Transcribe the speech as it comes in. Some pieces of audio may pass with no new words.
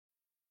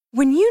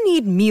When you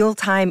need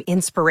mealtime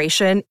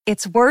inspiration,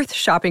 it's worth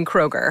shopping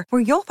Kroger,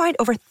 where you'll find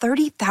over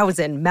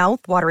 30,000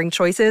 mouth-watering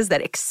choices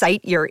that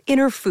excite your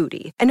inner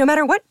foodie. And no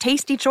matter what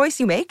tasty choice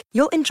you make,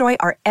 you'll enjoy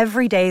our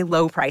everyday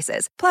low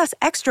prices, plus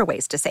extra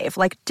ways to save,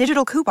 like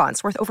digital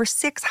coupons worth over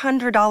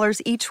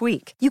 $600 each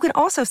week. You can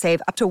also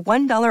save up to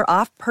 $1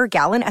 off per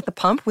gallon at the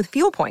pump with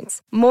fuel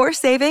points. More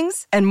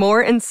savings and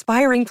more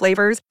inspiring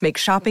flavors make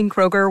shopping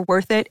Kroger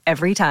worth it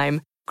every time.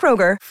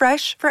 Kroger,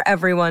 fresh for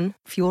everyone.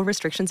 Fuel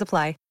restrictions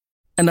apply.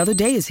 Another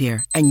day is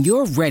here, and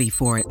you're ready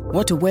for it.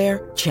 What to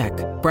wear? Check.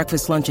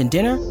 Breakfast, lunch, and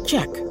dinner?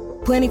 Check.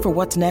 Planning for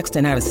what's next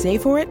and how to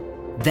save for it?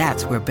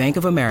 That's where Bank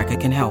of America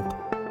can help.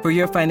 For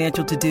your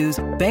financial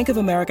to-dos, Bank of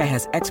America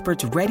has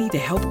experts ready to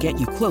help get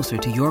you closer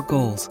to your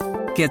goals.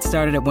 Get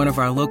started at one of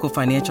our local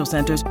financial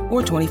centers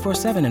or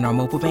 24/7 in our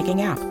mobile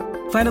banking app.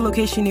 Find a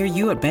location near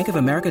you at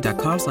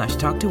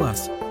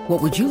bankofamerica.com/talktous.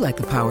 What would you like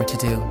the power to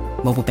do?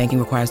 Mobile banking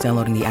requires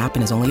downloading the app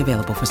and is only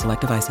available for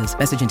select devices.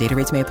 Message and data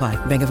rates may apply.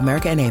 Bank of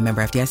America N.A.,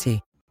 member FDIC.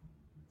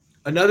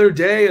 Another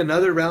day,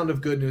 another round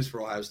of good news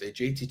for Ohio State.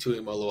 JT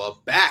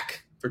Tuimoloau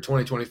back for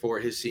 2024,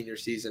 his senior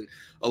season,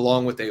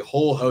 along with a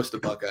whole host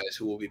of Buckeyes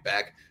who will be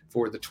back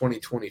for the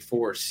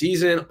 2024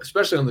 season,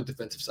 especially on the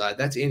defensive side.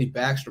 That's Andy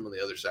Backstrom on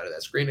the other side of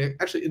that screen,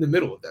 actually in the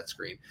middle of that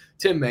screen.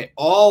 Tim May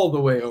all the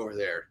way over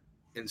there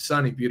in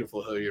sunny,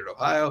 beautiful Hilliard,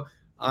 Ohio.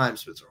 I'm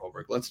Spencer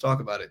Holbrook. Let's talk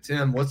about it.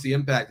 Tim, what's the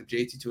impact of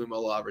JT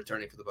Tuimoloau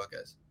returning for the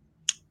Buckeyes?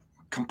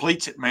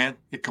 Completes it, man.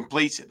 It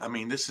completes it. I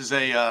mean, this has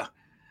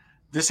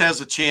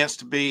a chance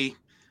to be,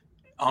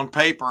 on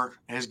paper,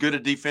 as good a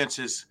defense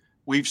as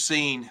we've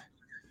seen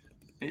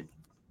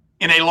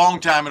in a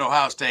long time at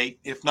Ohio State,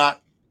 if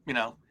not,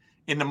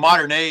 in the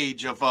modern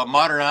age of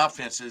modern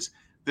offenses.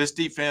 This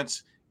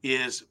defense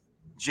is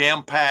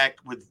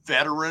jam-packed with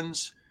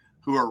veterans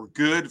who are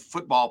good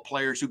football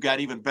players who got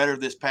even better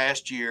this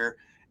past year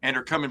and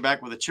are coming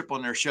back with a chip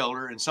on their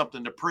shoulder and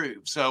something to prove.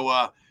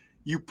 So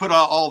you put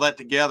all that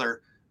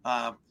together.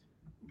 Wow.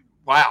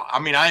 I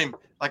mean,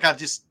 like I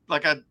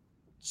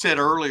said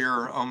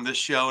earlier on this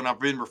show, and I've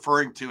been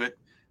referring to it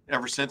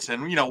ever since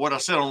then. What I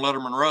said on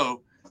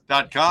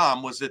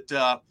LettermanRow.com was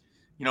that,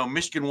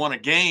 Michigan won a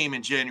game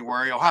in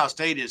January. Ohio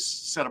State is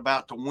set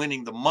about to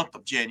winning the month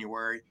of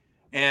January.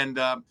 And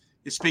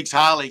it speaks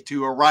highly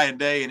to Ryan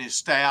Day and his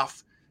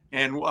staff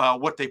and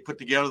what they put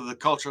together, the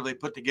culture they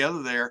put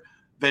together there,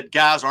 that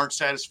guys aren't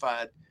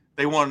satisfied.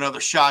 They want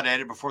another shot at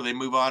it before they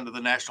move on to the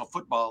National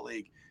Football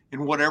League.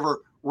 In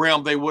whatever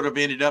realm they would have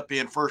ended up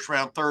in, first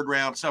round, third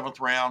round, seventh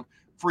round,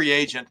 free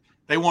agent,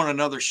 they want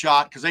another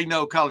shot because they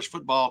know college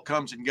football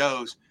comes and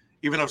goes.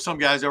 Even though some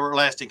guys are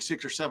lasting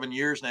 6 or 7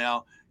 years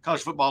now,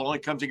 college football only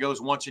comes and goes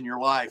once in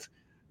your life.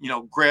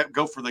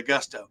 Go for the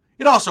gusto.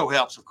 It also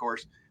helps, of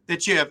course,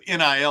 that you have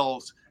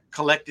NILs,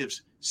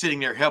 collectives sitting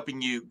there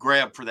helping you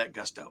grab for that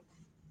gusto.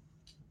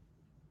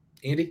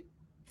 Andy?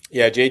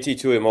 Yeah, JT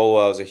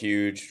Tuimoloau was a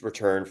huge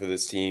return for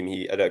this team.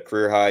 He had a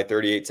career high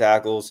 38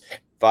 tackles,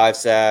 5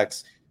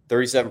 sacks,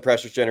 37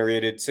 pressures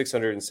generated,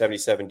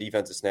 677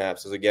 defensive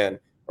snaps. Those, again,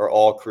 are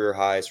all career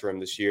highs for him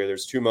this year.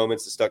 There's 2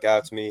 moments that stuck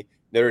out to me.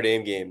 Notre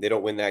Dame game, they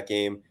don't win that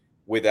game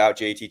without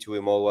JT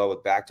Tuimoloau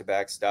with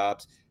back-to-back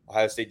stops.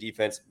 Ohio State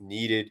defense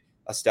needed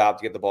a stop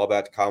to get the ball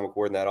back to Kyle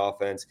McCord in that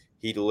offense.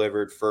 He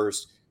delivered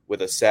first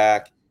with a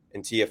sack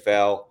and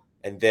TFL,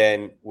 and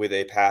then with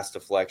a pass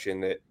deflection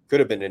that could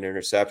have been an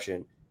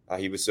interception.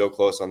 He was so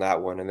close on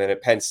that one. And then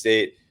at Penn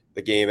State,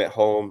 the game at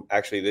home,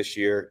 actually this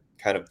year,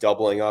 kind of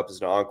doubling up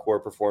as an encore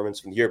performance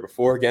from the year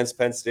before against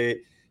Penn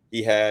State.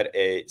 He had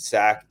a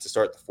sack to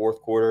start the fourth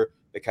quarter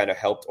that kind of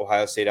helped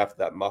Ohio State after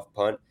that muff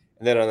punt.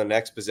 And then on the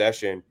next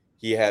possession,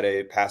 he had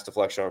a pass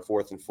deflection on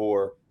 4th and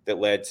 4 that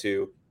led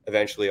to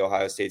eventually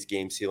Ohio State's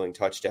game-sealing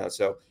touchdown.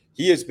 So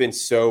he has been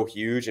so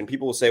huge. And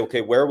people will say,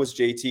 okay, where was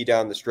JT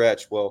down the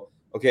stretch? Well,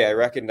 okay, I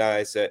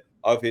recognize that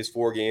of his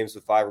 4 games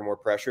with 5 or more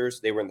pressures,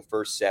 they were in the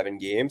first 7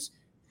 games.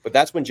 But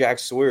that's when Jack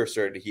Sawyer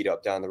started to heat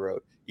up down the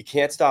road. You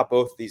can't stop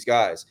both of these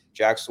guys.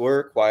 Jack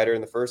Sawyer, quieter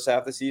in the first half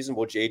of the season,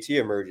 well, JT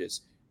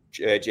emerges.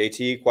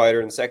 JT, quieter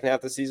in the second half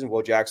of the season,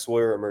 well, Jack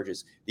Sawyer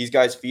emerges. These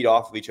guys feed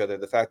off of each other.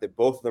 The fact that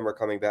both of them are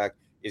coming back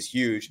is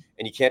huge,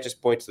 and you can't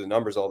just point to the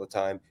numbers all the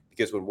time,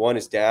 because when one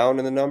is down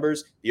in the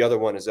numbers, the other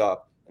one is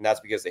up, and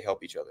that's because they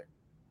help each other.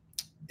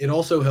 It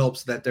also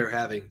helps that they're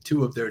having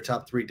 2 of their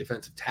top 3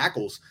 defensive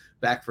tackles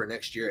back for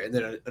next year, and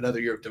then another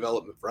year of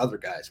development for other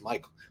guys.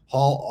 Mike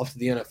Hall off to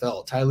the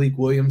NFL. Tyleik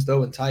Williams,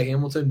 though, and Ty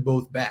Hamilton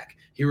both back.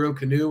 Hero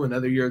Kanu,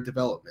 another year of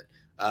development.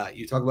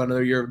 You talk about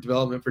another year of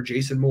development for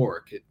Jason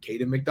Moore,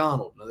 Caden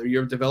McDonald, another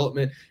year of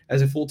development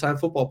as a full-time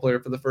football player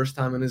for the first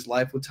time in his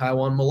life with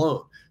Tywan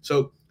Malone.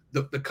 So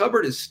the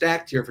cupboard is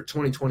stacked here for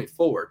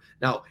 2024.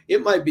 Now,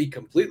 it might be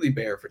completely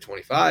bare for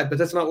 25, but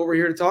that's not what we're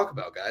here to talk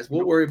about, guys.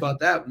 We'll worry about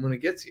that when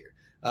it gets here.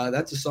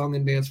 That's a song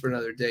and dance for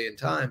another day and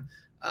time,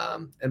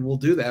 and we'll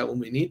do that when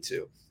we need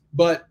to.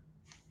 But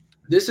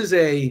this is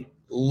a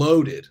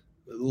loaded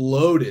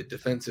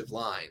defensive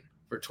line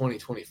for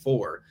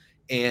 2024,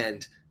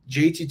 and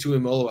JT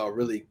Tuimoloau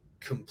really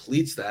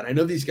completes that. I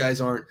know these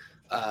guys aren't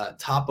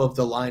top of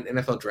the line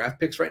NFL draft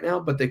picks right now,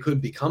 but they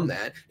could become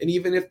that. And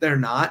even if they're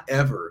not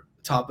ever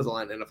top of the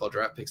line NFL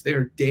draft picks, they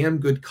are damn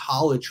good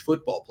college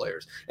football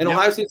players. And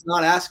Ohio State's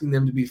not asking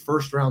them to be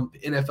first round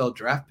NFL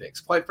draft picks.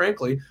 Quite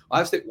frankly,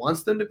 Ohio State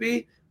wants them to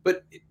be,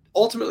 but it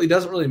ultimately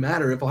doesn't really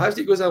matter. If Ohio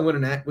State goes out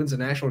and wins a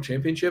national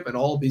championship and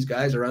all of these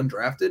guys are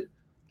undrafted,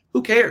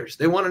 who cares?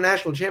 They won a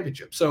national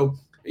championship. So,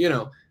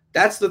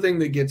 that's the thing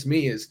that gets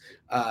me is,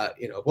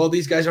 well,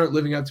 these guys aren't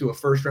living up to a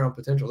first round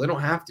potential. They don't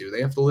have to.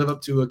 They have to live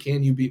up to a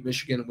can you beat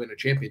Michigan and win a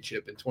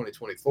championship in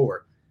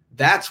 2024.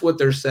 That's what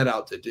they're set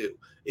out to do.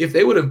 If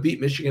they would have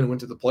beat Michigan and went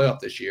to the playoff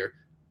this year,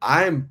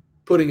 I'm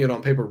putting it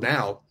on paper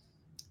now,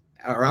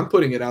 or I'm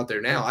putting it out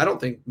there now. I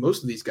don't think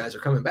most of these guys are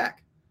coming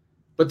back.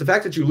 But the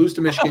fact that you lose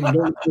to Michigan,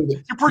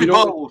 you're pretty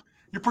bold.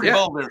 You're pretty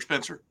bold there,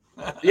 Spencer.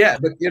 Yeah,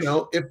 but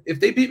if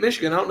they beat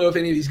Michigan, I don't know if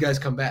any of these guys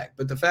come back.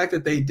 But the fact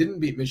that they didn't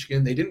beat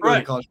Michigan, they didn't go to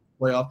the college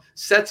playoff,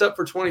 sets up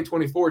for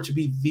 2024 to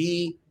be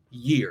the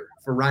year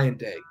for Ryan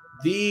Day,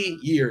 the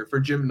year for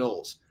Jim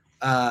Knowles,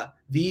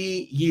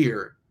 the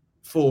year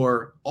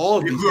for all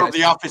of these guys. Whoever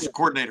the offensive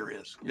coordinator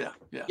is.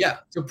 Yeah,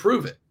 to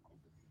prove it.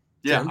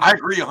 Yeah, I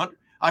agree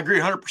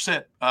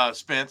 100%,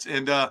 Spence.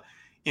 And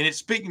it's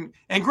speaking.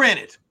 And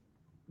granted,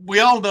 we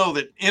all know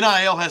that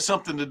NIL has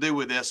something to do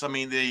with this. I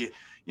mean, the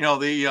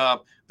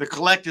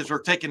collectives are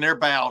taking their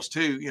bows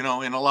too,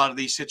 in a lot of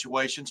these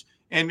situations,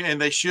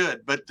 and they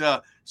should. But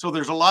so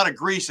there's a lot of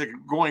grease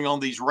going on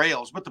these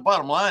rails. But the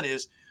bottom line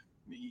is,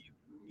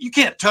 you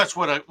can't touch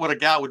what a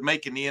guy would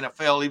make in the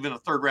NFL, even a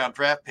third round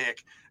draft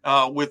pick,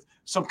 with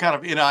some kind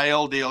of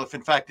NIL deal. If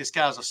in fact this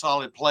guy's a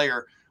solid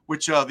player,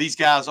 which these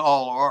guys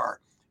all are,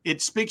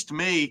 it speaks to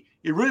me.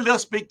 It really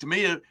does speak to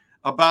me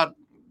about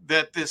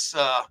that.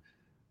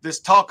 This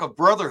talk of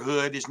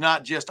brotherhood is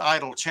not just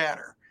idle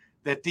chatter.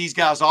 That these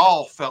guys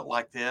all felt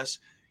like this.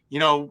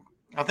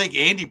 I think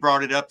Andy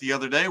brought it up the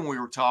other day when we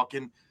were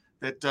talking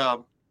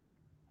that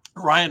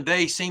Ryan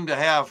Day seemed to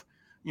have,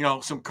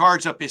 some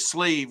cards up his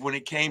sleeve when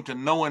it came to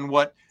knowing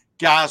what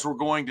guys were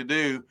going to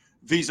do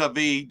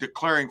vis-a-vis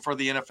declaring for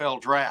the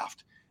NFL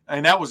draft.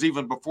 And that was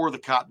even before the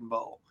Cotton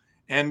Bowl.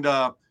 And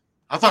I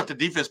thought the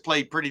defense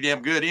played pretty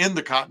damn good in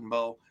the Cotton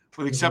Bowl,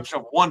 with the exception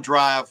of one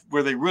drive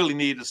where they really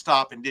needed to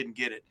stop and didn't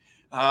get it.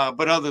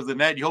 But other than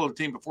that, you hold a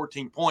team to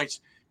 14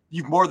 points.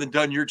 You've more than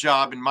done your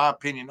job, in my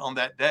opinion, on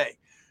that day.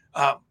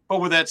 But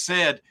with that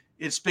said,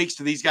 it speaks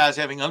to these guys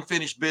having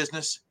unfinished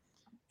business,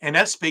 and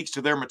that speaks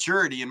to their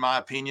maturity, in my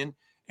opinion,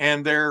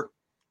 and their,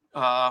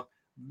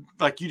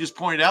 like you just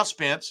pointed out,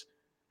 Spence,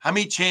 how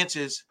many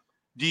chances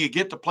do you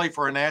get to play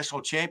for a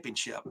national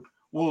championship?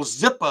 Well,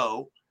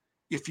 zippo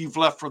if you've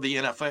left for the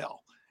NFL.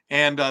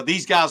 And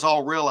these guys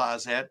all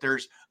realize that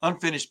there's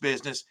unfinished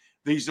business.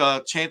 These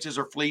chances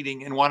are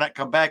fleeting, and why not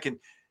come back? And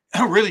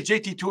really,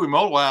 JT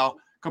Tuimoloau,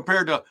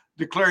 compared to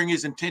declaring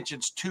his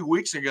intentions 2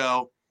 weeks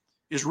ago,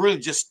 is really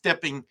just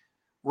stepping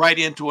right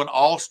into an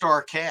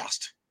all-star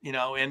cast,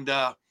 and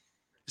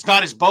it's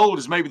not as bold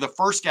as maybe the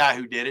first guy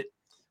who did it,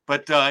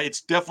 but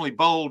it's definitely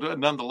bold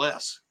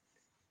nonetheless.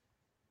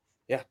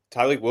 Yeah,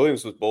 Tyleik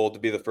Williams was bold to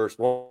be the first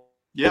one.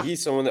 Yeah, but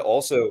he's someone that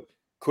also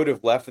could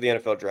have left for the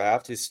NFL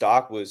draft. His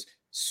stock was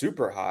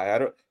super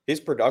high. His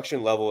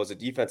production level as a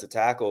defensive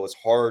tackle is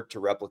hard to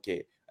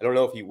replicate. I don't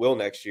know if he will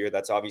next year.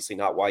 That's obviously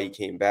not why he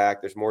came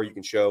back. There's more you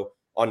can show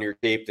on your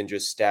tape than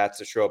just stats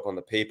that show up on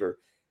the paper.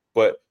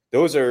 But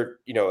those are,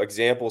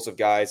 examples of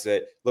guys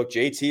that look.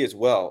 JT as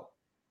well.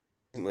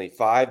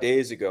 5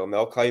 days ago,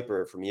 Mel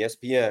Kiper from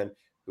ESPN,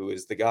 who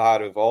is the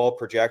god of all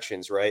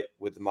projections, right,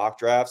 with the mock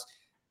drafts,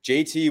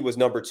 JT was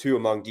number 2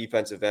 among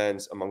defensive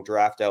ends, among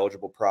draft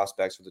eligible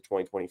prospects for the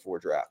 2024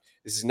 draft.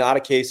 This is not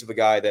a case of a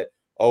guy that,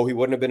 he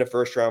wouldn't have been a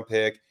first round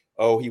pick.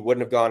 He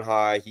wouldn't have gone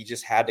high. He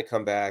just had to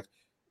come back.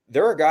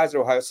 There are guys at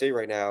Ohio State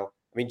right now.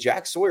 I mean,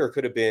 Jack Sawyer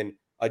could have been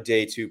a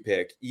day 2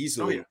 pick,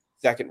 easily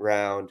second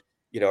round,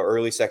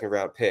 early second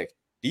round pick.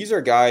 These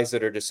are guys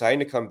that are deciding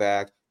to come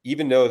back,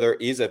 even though there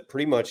is a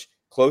pretty much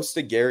close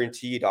to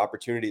guaranteed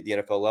opportunity at the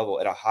NFL level,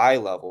 at a high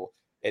level,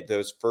 at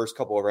those first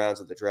couple of rounds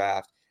of the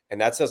draft.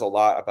 And that says a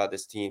lot about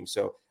this team.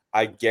 So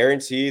I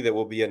guarantee there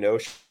will be a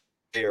notion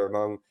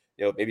among,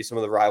 maybe some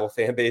of the rival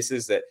fan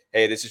bases that,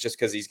 hey, this is just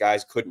because these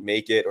guys couldn't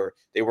make it or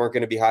they weren't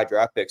going to be high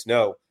draft picks.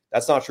 No,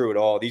 that's not true at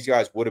all. These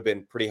guys would have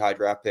been pretty high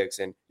draft picks.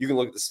 And you can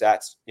look at the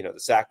stats, the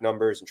sack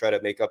numbers, and try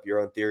to make up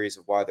your own theories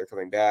of why they're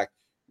coming back.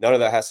 None of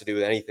that has to do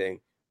with anything.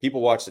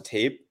 People watch the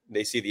tape.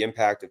 They see the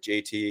impact of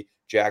JT,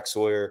 Jack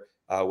Sawyer,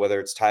 whether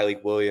it's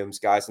Tyleik Williams,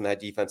 guys in that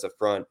defensive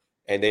front,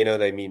 and they know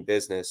they mean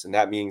business. And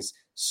that means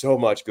so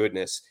much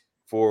goodness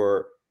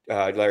for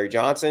Larry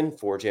Johnson,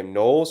 for Jim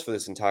Knowles, for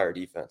this entire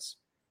defense.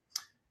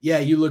 Yeah,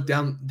 you look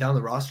down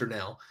the roster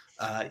now.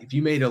 if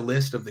you made a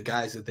list of the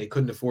guys that they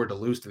couldn't afford to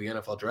lose to the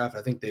NFL draft,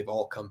 I think they've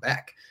all come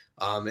back.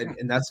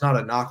 And that's not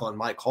a knock on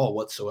Mike Hall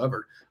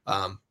whatsoever.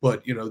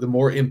 But, the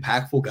more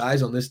impactful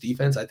guys on this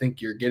defense, I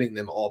think you're getting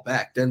them all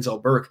back.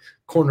 Denzel Burke,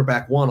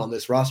 cornerback 1 on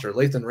this roster.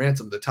 Lathan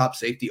Ransom, the top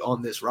safety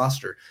on this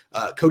roster.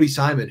 Cody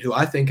Simon, who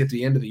I think at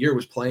the end of the year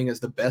was playing as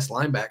the best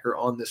linebacker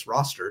on this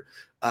roster.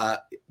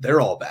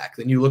 They're all back.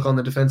 Then you look on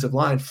the defensive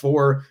line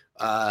for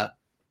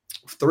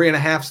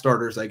 3.5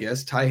 starters, I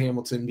guess. Ty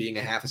Hamilton being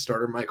a half a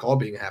starter, Mike Hall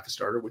being a half a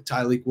starter, with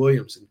Tyleik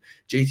Williams and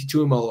JT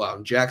Tuimoloau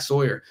and Jack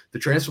Sawyer. The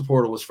transfer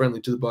portal was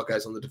friendly to the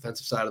Buckeyes on the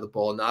defensive side of the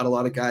ball. Not a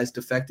lot of guys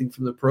defecting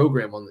from the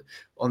program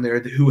on there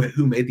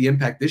who made the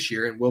impact this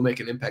year and will make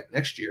an impact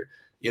next year.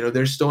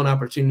 There's still an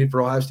opportunity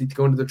for Ohio State to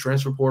go into the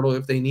transfer portal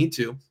if they need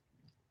to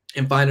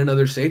and find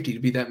another safety to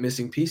be that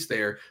missing piece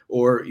there,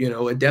 or,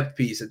 a depth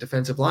piece, a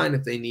defensive line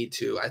if they need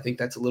to. I think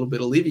that's a little bit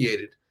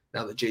alleviated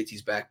now that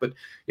JT's back. But,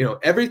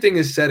 everything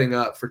is setting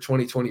up for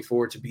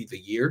 2024 to be the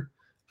year.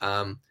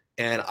 And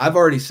I've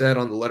already said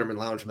on the Letterman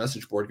Lounge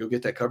message board, go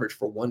get that coverage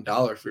for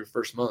 $1 for your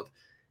first month.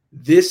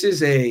 This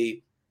is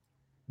a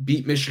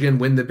beat Michigan,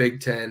 win the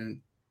Big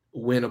Ten,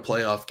 win a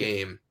playoff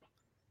game,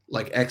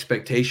 like,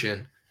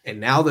 expectation. And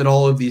now that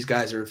all of these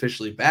guys are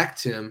officially back,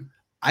 Tim,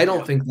 I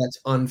don't think that's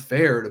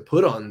unfair to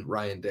put on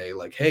Ryan Day.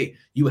 Like, hey,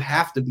 you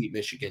have to beat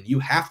Michigan. You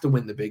have to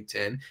win the Big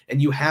Ten,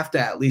 and you have to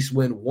at least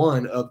win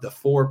one of the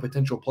 4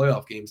 potential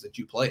playoff games that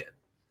you play in.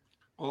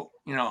 Well,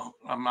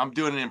 I'm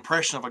doing an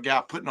impression of a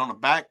guy putting on a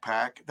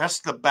backpack. That's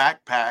the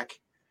backpack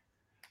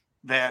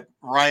that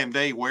Ryan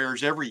Day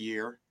wears every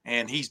year,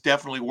 and he's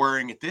definitely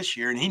wearing it this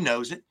year, and he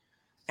knows it.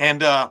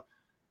 And,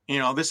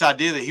 this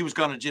idea that he was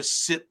going to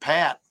just sit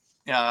pat,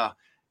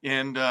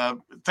 and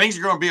things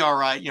are going to be all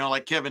right,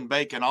 like Kevin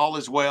Bacon, all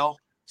is well,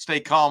 stay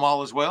calm,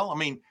 all is well. I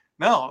mean,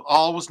 no,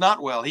 all was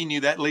not well. He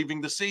knew that leaving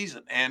the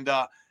season. And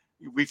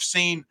we've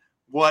seen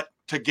what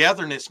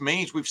togetherness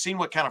means. We've seen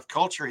what kind of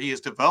culture he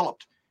has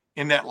developed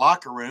in that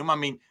locker room. I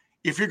mean,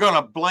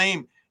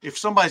 if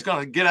somebody's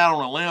going to get out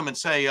on a limb and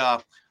say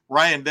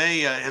Ryan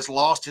Day has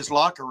lost his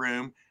locker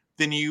room,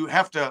 then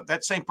that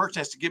same person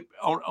has to get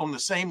on the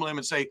same limb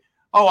and say,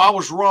 oh, I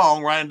was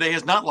wrong. Ryan Day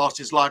has not lost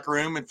his locker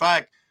room. In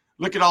fact,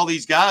 look at all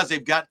these guys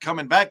they've got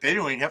coming back. They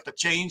don't even have to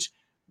change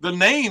the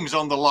names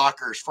on the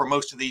lockers for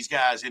most of these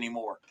guys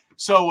anymore.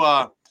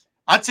 So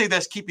I'd say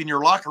that's keeping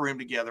your locker room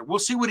together. We'll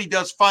see what he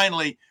does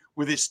finally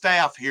with his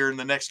staff here in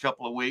the next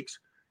couple of weeks.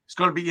 It's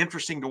going to be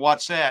interesting to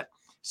watch that.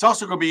 It's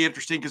also going to be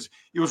interesting because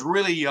it was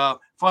really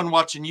fun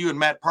watching you and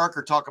Matt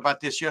Parker talk about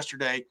this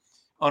yesterday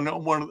on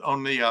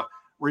the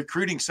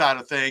recruiting side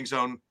of things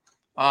on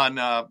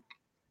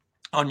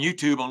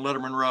YouTube on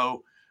Letterman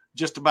Row.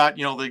 Just about,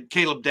 the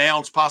Caleb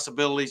Downs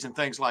possibilities and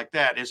things like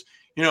that. Is,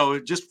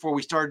 just before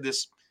we started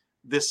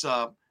this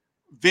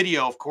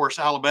video, of course,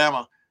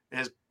 Alabama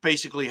has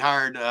basically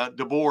hired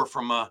DeBoer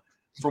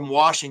from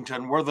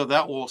Washington. Whether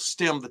that will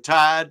stem the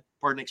tide,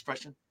 pardon the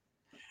expression,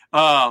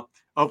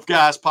 of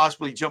guys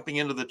possibly jumping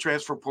into the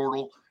transfer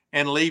portal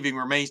and leaving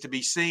remains to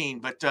be seen.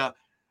 But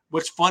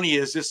what's funny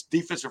is this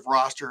defensive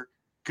roster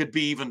could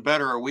be even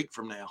better a week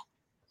from now.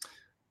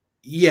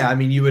 Yeah, I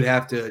mean,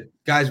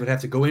 guys would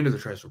have to go into the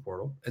transfer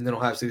portal, and then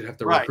Ohio State would have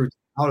to recruit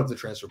out of the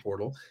transfer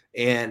portal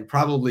and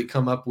probably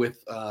come up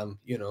with,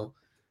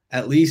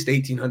 at least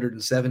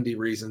 1,870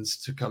 reasons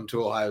to come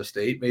to Ohio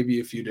State, maybe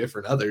a few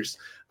different others,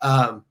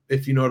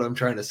 if you know what I'm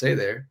trying to say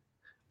there.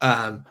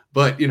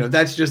 But,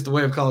 that's just the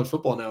way of college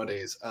football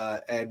nowadays.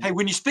 And hey,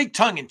 when you speak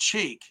tongue in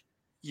cheek,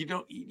 you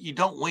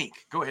don't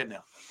wink. Go ahead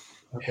now.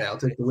 Okay, I'll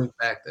take the wink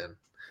back then.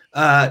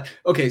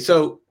 Okay,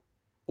 so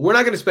we're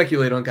not going to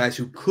speculate on guys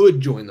who could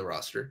join the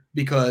roster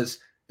because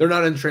they're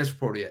not in the transfer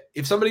portal yet.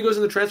 If somebody goes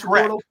in the transfer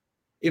portal,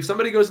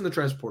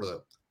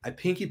 though, I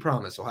pinky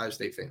promise Ohio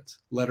State fans,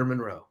 Letterman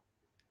Row,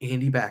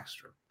 Andy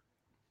Backstrom,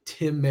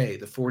 Tim May,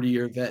 the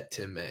 40-year vet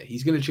Tim May.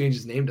 He's going to change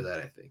his name to that,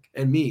 I think.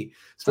 And me.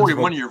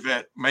 41-year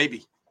vet,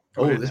 maybe.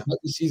 This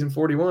might be season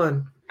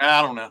 41.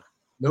 I don't know.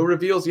 No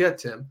reveals yet,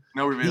 Tim.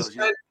 No reveals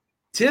yet.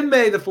 Tim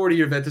May, the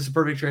 40-year vet. This is a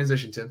perfect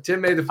transition, Tim.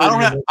 Tim May, the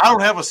 40-year vet. I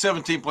don't have a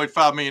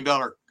 $17.5 million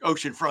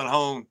oceanfront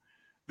home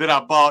that I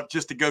bought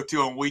just to go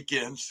to on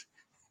weekends.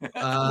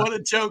 What a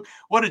joke.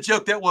 What a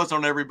joke that was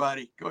on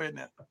everybody. Go ahead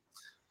now.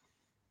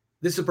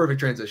 This is a perfect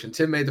transition.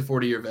 Tim May, the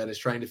 40-year vet, is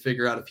trying to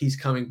figure out if he's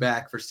coming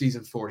back for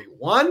season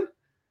 41.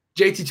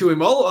 JT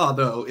Tuimoloau,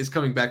 though, is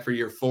coming back for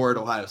year 4 at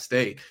Ohio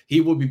State. He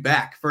will be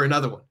back for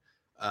another one.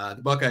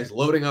 The Buckeyes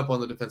loading up on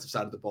the defensive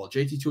side of the ball.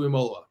 JT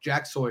Tuimoloau,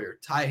 Jack Sawyer,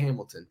 Ty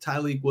Hamilton,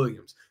 Tyleik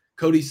Williams,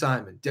 Cody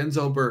Simon,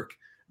 Denzel Burke,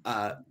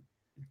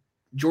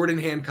 Jordan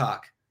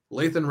Hancock,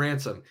 Lathan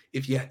Ransom.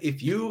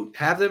 If you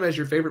have them as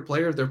your favorite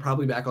player, they're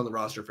probably back on the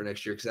roster for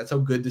next year because that's how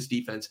good this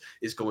defense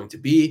is going to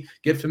be.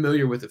 Get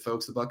familiar with it,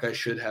 folks. The Buckeyes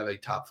should have a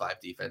top 5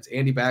 defense.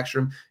 Andy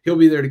Backstrom, he'll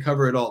be there to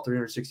cover it all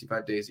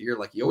 365 days a year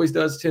like he always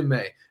does. Tim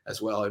May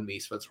as well, and me,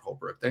 Spencer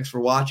Holbrook. Thanks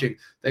for watching.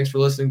 Thanks for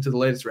listening to the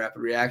latest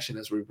Rapid Reaction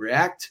as we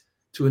react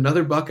to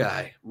another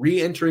Buckeye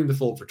re-entering the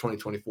fold for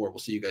 2024. We'll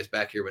see you guys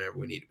back here whenever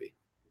we need to be.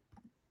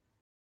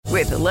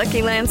 With the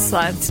Lucky Land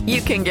Slots, you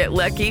can get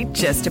lucky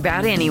just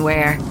about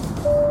anywhere.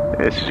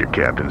 This is your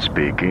captain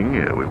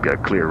speaking. We've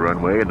got clear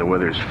runway and the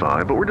weather's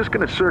fine, but we're just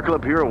going to circle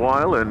up here a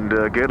while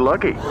and get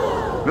lucky.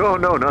 No,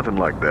 nothing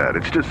like that.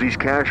 It's just these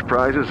cash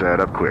prizes add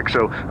up quick.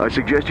 So I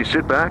suggest you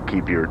sit back,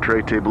 keep your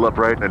tray table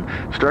upright, and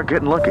start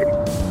getting lucky.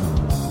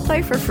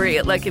 Play for free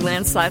at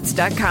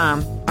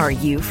LuckyLandSlots.com. Are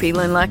you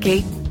feeling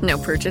lucky? No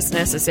purchase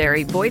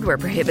necessary. Void where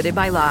prohibited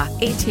by law.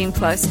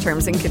 18+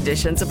 terms and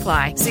conditions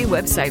apply. See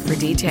website for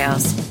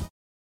details.